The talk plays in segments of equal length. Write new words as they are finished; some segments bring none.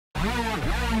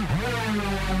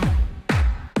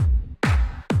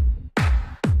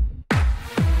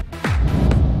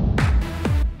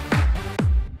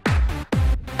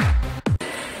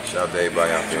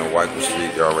Everybody out there on White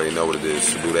Street, you already know what it is.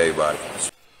 Salute everybody.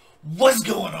 What's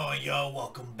going on, y'all?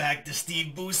 Welcome back to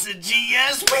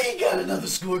SteveBussaGS. We got another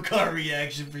scorecard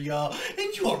reaction for y'all,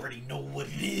 and you already know what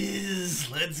it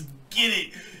is. Let's get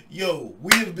it. Yo,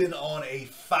 we have been on a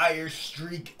fire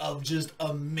streak of just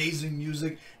amazing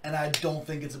music, and I don't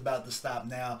think it's about to stop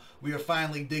now. We are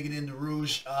finally digging into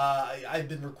Rouge. I've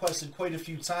been requested quite a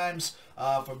few times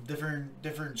from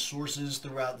different sources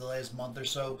throughout the last month or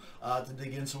so to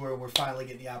dig into where we're finally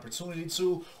getting the opportunity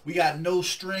to. We got No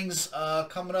Strings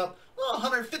coming up. Well,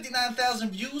 159,000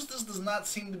 views. This does not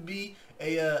seem to be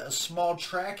a small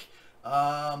track.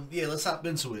 Yeah, let's hop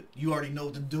into it. You already know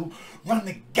what to do. Run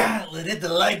the gauntlet, hit the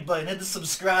like button, hit the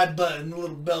subscribe button, the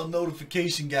little bell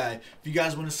notification guy. If you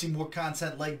guys want to see more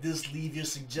content like this, leave your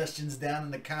suggestions down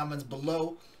in the comments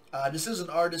below. This is an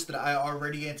artist that I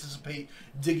already anticipate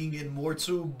digging in more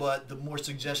to, but the more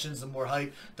suggestions, the more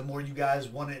hype, the more you guys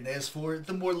want it and ask for it,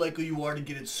 the more likely you are to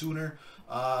get it sooner.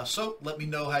 So let me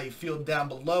know how you feel down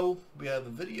below. We have a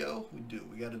video. We do.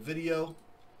 We got a video.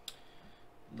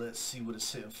 Let's see what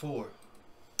it's hitting for.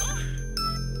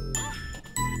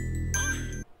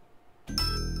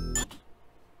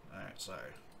 Alright,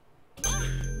 sorry.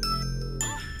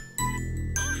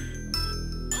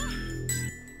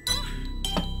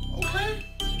 Okay.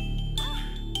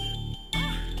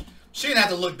 She didn't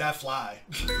have to look that fly.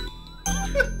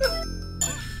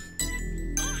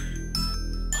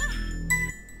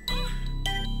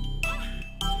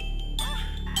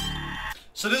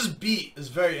 So this beat is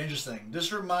very interesting.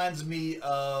 This reminds me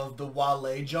of the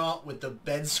Wale jaunt with the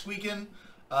bed squeaking.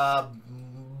 Bad.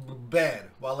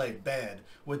 Wale, bad.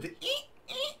 With the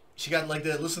she got like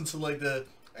the, listen to like the,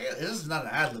 this is not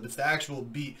an ad-lib, it's the actual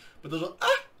beat. But there's a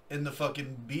in the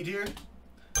fucking beat here.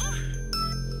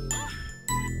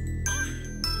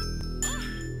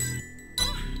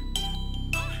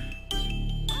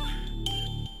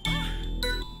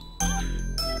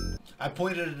 I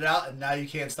pointed it out, and now you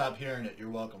can't stop hearing it.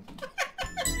 You're welcome.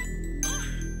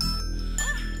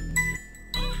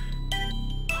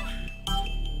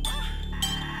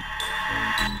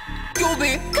 You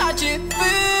be catching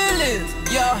feelings,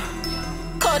 yeah.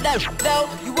 Cut that shit out,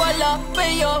 you all up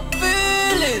in your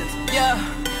feelings, yeah.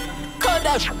 Cut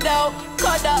that shit out,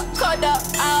 cut that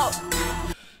out.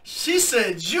 She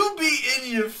said, you be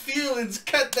in your feelings,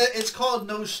 cut that. It's called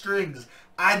No Strings.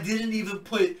 I didn't even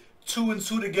put two and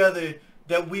two together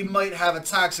that we might have a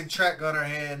toxic track on our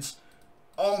hands.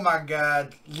 Oh my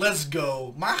god, let's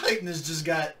go. My hypeness just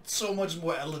got so much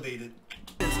more elevated.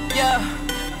 Yeah,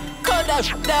 cut that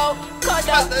shit out, cut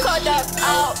that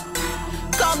out.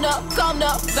 Calm down,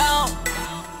 down.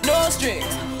 No strings,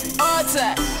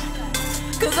 attack.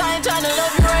 Cause I ain't trying to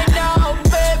love you right now,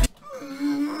 baby.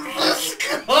 Let's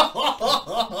go.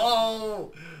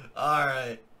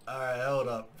 Alright, hold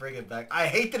up. Bring it back. I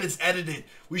hate that it's edited.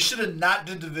 We should have not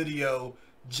did the video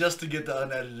just to get the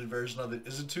unedited version of it.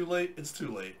 Is it too late? It's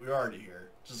too late. We're already here.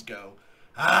 Just go.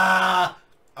 I'm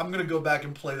gonna go back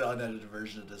and play the unedited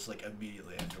version of this like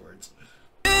immediately afterwards.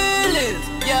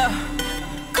 Yeah,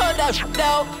 cut that shit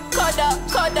out, cut that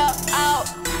out.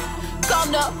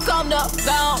 Calm down,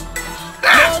 down.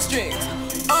 No strings,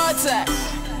 attack.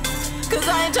 Cause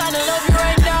I ain't trying to love you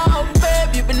right now,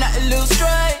 babe. You been acting a little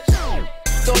strange.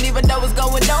 Don't even know what's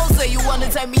going on. Say you wanna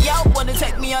take me out, wanna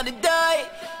take me on a date.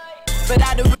 But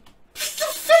I don't. The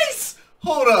face.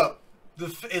 Hold up.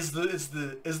 Is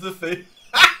the face.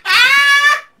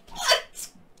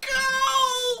 Let's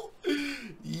go.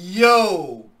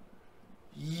 Yo.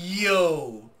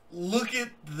 Look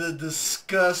at the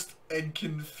disgust and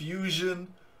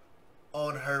confusion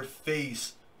on her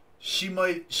face. She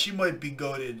might be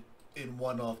goated in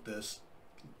one off this.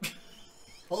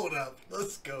 Hold up,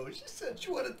 let's go. She said she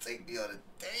wanna take me on a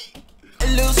date. A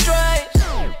little strange.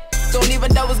 Don't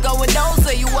even know what's going on.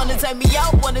 Say you wanna take me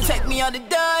out, wanna take me on a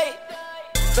date.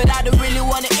 But I don't really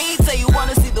wanna eat. Say you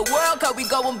wanna see the world, cause we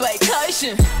go on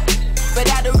vacation. But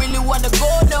I don't really wanna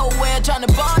go nowhere. Tryna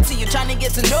bond to you, tryna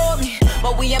get to know me.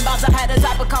 But we ain't about to have that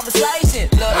type of conversation.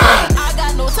 Look, I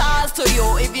got no ties to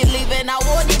you. If you're leaving, I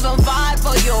won't even fight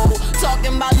for you.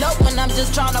 Talking about love when I'm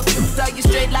just tryna tell you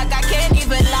straight like I can't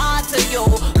even lie to you.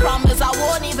 Promise I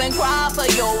won't even cry for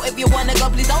you. If you wanna go,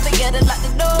 please don't forget it like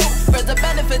the do. For the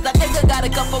benefits, I think I got a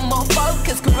couple more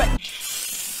focus, correct?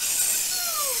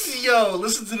 Yo,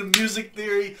 listen to the music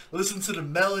theory, listen to the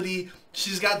melody.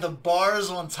 She's got the bars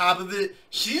on top of it.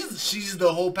 She's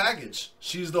the whole package.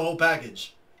 She's the whole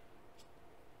package.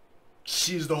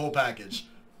 She's the whole package.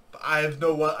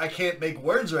 I can't make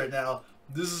words right now.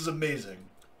 This is amazing.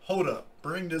 Hold up.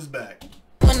 Bring this back.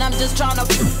 When when I'm just trying to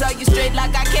tell you straight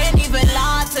like I can't even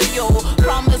lie to you.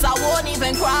 Promise I won't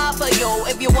even cry for you.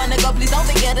 If you wanna go, please don't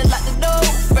forget it like the do.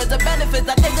 For the benefits,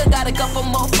 I think I got a couple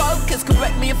more focus.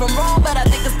 Correct me if I'm wrong, but I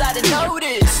think I started to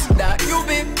notice that you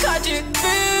been catching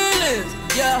feelings,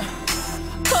 yeah.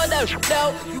 Cut out, you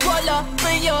all up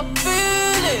in your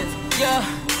feelings, yeah.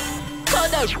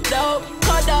 Cut out, out,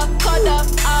 cut up.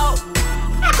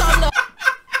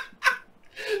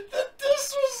 The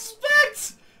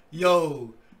disrespect!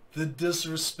 Yo, the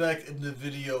disrespect in the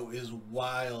video is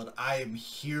wild. I am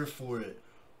here for it.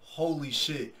 Holy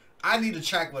shit. I need a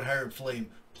track with her and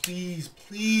Flame. Please,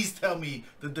 please tell me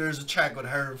that there's a track with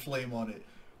her and Flame on it.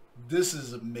 This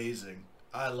is amazing.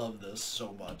 I love this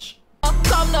so much.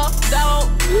 Come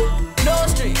down, no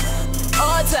street,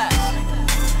 attack.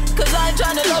 Cause I ain't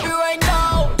tryna love you right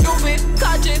now. You be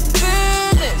catching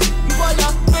feelings. You all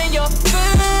up in your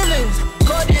feelings.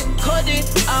 Cut it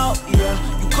out,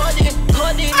 yeah. You cut it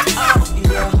out,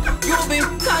 yeah. You be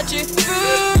catching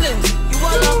feelings. You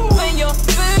all up in your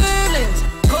feelings.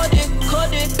 Cut it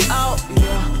out,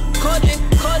 yeah. Cut it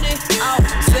out.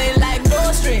 Say like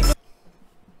no string.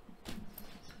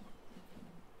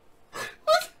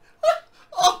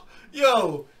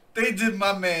 Yo, they did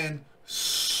my man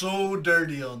so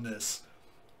dirty on this.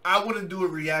 I wouldn't do a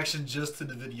reaction just to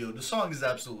the video. The song is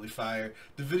absolutely fire.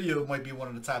 The video might be one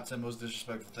of the top 10 most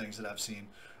disrespectful things that I've seen.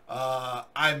 I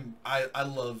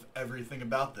love everything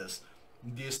about this.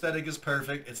 The aesthetic is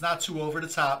perfect. It's not too over the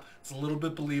top. It's a little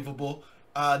bit believable.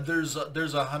 There's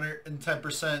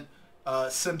 110%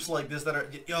 simps like this that are,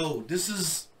 yo, this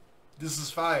is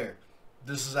fire.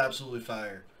 This is absolutely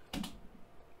fire.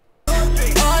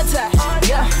 Attack,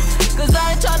 yeah. Cause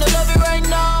I ain't tryna love you right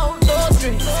now, no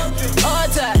strings.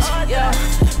 Attack, yeah.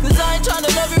 Cause I ain't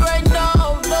tryna love you right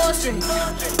now, no strings.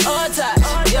 Attack,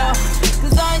 yeah.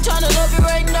 Cause I ain't tryna love you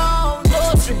right now,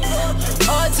 no strings.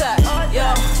 Attack,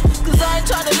 yeah. Cause I ain't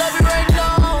tryna love you right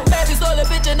now. Baby stole a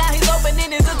bitch and now he's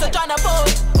opening his Insta tryna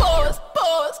pose.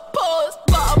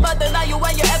 But now you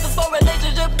and your efforts for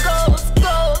relationship goes.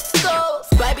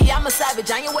 Baby, I'm a savage,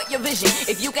 I ain't with your vision.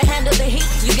 If you can handle the heat,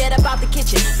 you get up out the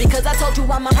kitchen. Because I told you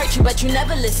I'ma hurt you, but you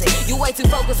never listen. You way too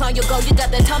focused on your goal, you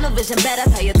got that tunnel vision. Better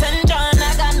pay attention,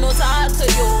 I got no side to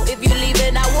you. If you leave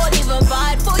it, I won't even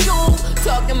fight for you.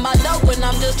 Talking about love when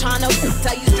I'm just trying to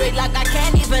tell you straight like I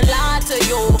can't even lie to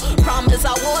you. Promise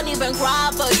I won't even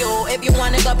cry for you. If you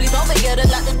wanna go, please don't forget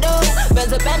it like the do. There's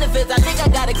a benefits, I think I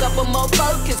got a couple more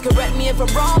focus. Correct me if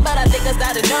I'm wrong, but I think I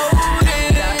started to notice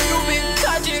that you been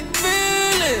catching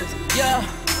feelings, yeah.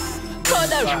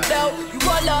 Cut out, you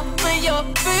all up in your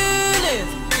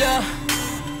feelings, yeah.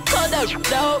 Cut out.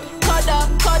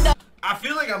 I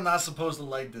feel like I'm not supposed to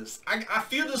like this. I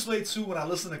feel this way too when I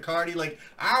listen to Cardi. Like,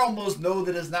 I almost know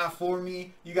that it's not for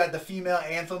me. You got the female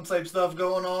anthem type stuff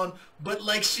going on. But,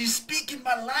 like, she's speaking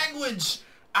my language.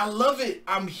 I love it.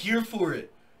 I'm here for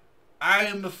it. I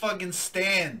am the fucking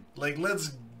stan. Like,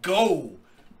 let's go.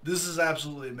 This is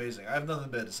absolutely amazing. I have nothing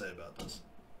bad to say about this.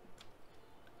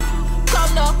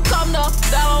 Come down,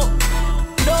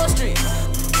 no street,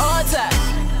 attack.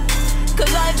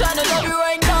 Cause I ain't tryna love you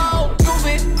right now. You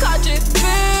be catching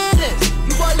feelings.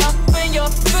 You all up in your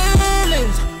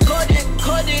feelings. Cut it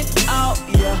out,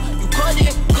 yeah. You cut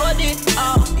it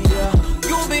out, yeah.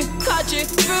 You be catching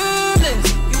feelings.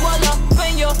 You all up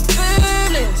in your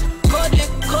feelings. Cut it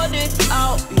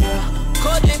out, yeah.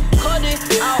 Cut it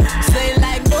out. Say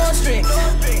like no string,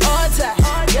 attack,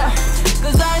 yeah.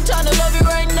 Cause I ain't tryna love you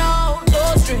right now,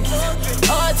 no string,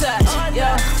 attack,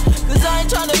 yeah. Cause I ain't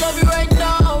tryna love you right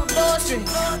now, no string,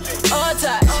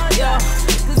 attack, yeah.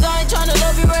 Cause I ain't tryna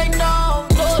love you right now,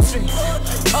 no string,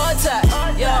 attack,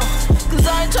 yeah. Cause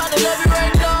I ain't tryna love you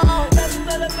right now. This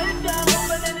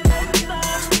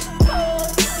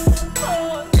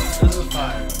is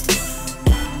fire.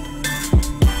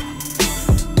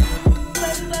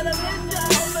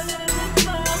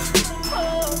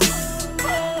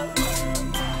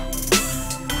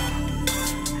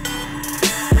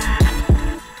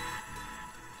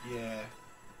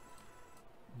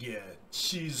 Yeah,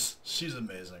 she's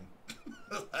amazing.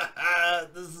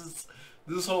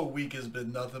 This whole week has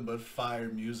been nothing but fire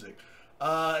music.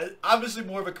 Obviously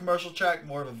more of a commercial track,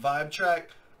 more of a vibe track.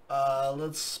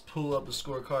 Let's pull up the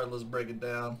scorecard. Let's break it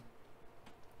down.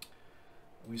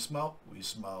 We smell.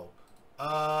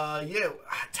 Yeah,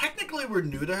 technically we're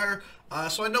new to her.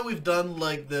 So I know we've done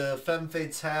like the Femme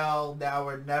Fatale, Now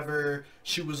or Never,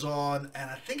 she was on, and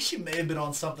I think she may have been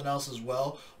on something else as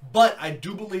well. But I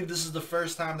do believe this is the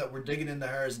first time that we're digging into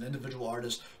her as an individual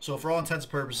artist. So for all intents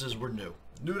and purposes, we're new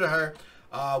to her.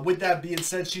 With that being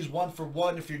said, she's 1 for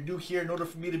 1. If you're new here, in order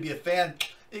for me to be a fan,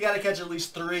 You gotta catch at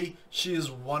least 3. She is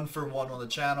 1 for 1 on the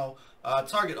channel.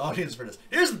 Target audience for this.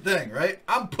 Here's the thing, right?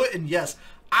 I'm putting yes.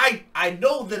 I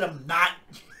know that I'm not,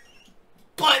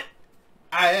 but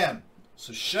I am.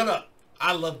 So shut up.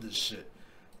 I love this shit.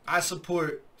 I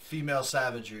support female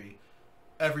savagery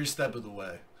every step of the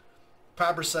way.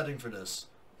 Proper setting for this.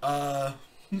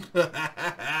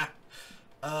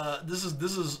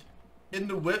 This is in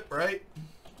the whip, right?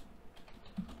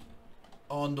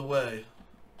 On the way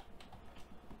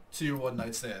to your one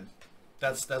night stand.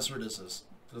 That's where this is.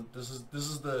 This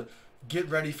is the get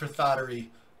ready for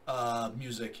thottery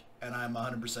music, and I'm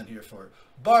 100% here for it.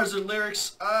 Bars and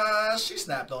lyrics, she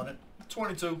snapped on it.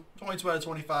 22 out of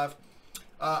 25.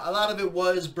 A lot of it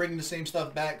was bringing the same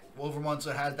stuff back over once.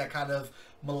 It had that kind of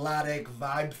melodic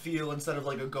vibe feel instead of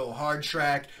like a go hard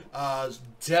track.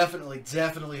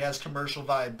 Definitely has commercial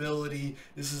viability.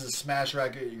 This is a smash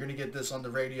record. You're gonna get this on the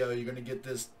radio. You're gonna get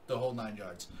this the whole 9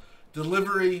 yards.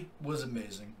 Delivery was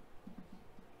amazing.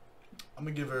 I'm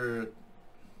gonna give her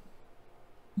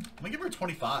a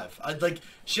 25.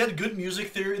 She had good music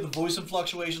theory. The voice and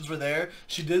fluctuations were there.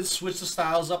 She did switch the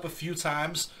styles up a few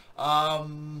times.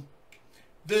 The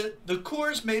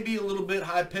chorus may be a little bit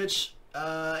high pitch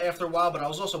after a while, but I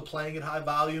was also playing at high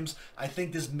volumes. I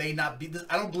think this may not be.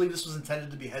 I don't believe this was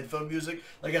intended to be headphone music.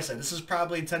 Like I said, this is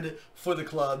probably intended for the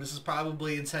club. This is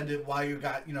probably intended while you're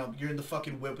in the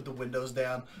fucking whip with the windows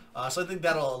down. So I think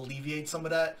that'll alleviate some of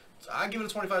that. I give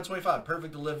it a 25/25.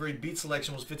 Perfect delivery. Beat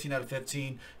selection was 15 out of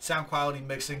 15. Sound quality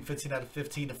mixing, 15 out of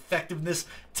 15. Effectiveness,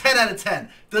 10 out of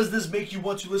 10. Does this make you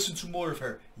want to listen to more of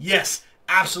her? Yes,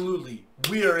 absolutely.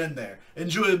 We are in there.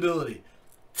 Enjoyability,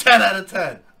 10 out of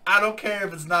 10. I don't care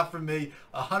if it's not for me.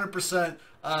 100%.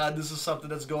 This is something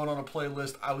that's going on a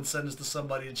playlist. I would send this to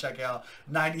somebody to check out.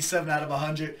 97 out of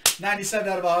 100. 97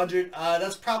 out of 100.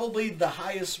 That's probably the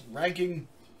highest ranking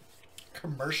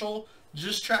commercial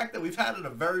just track that we've had in a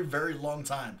very, very long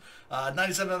time.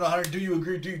 97 out of 100. Do you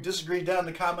agree? Do you disagree? Down in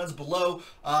the comments below.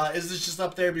 Is this just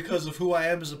up there because of who I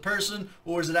am as a person,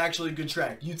 or is it actually a good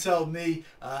track? You tell me.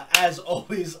 As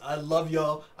always, I love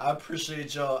y'all. I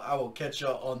appreciate y'all. I will catch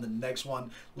y'all on the next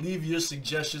one. Leave your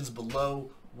suggestions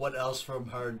below. What else from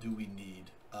her do we need?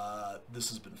 This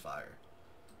has been fire.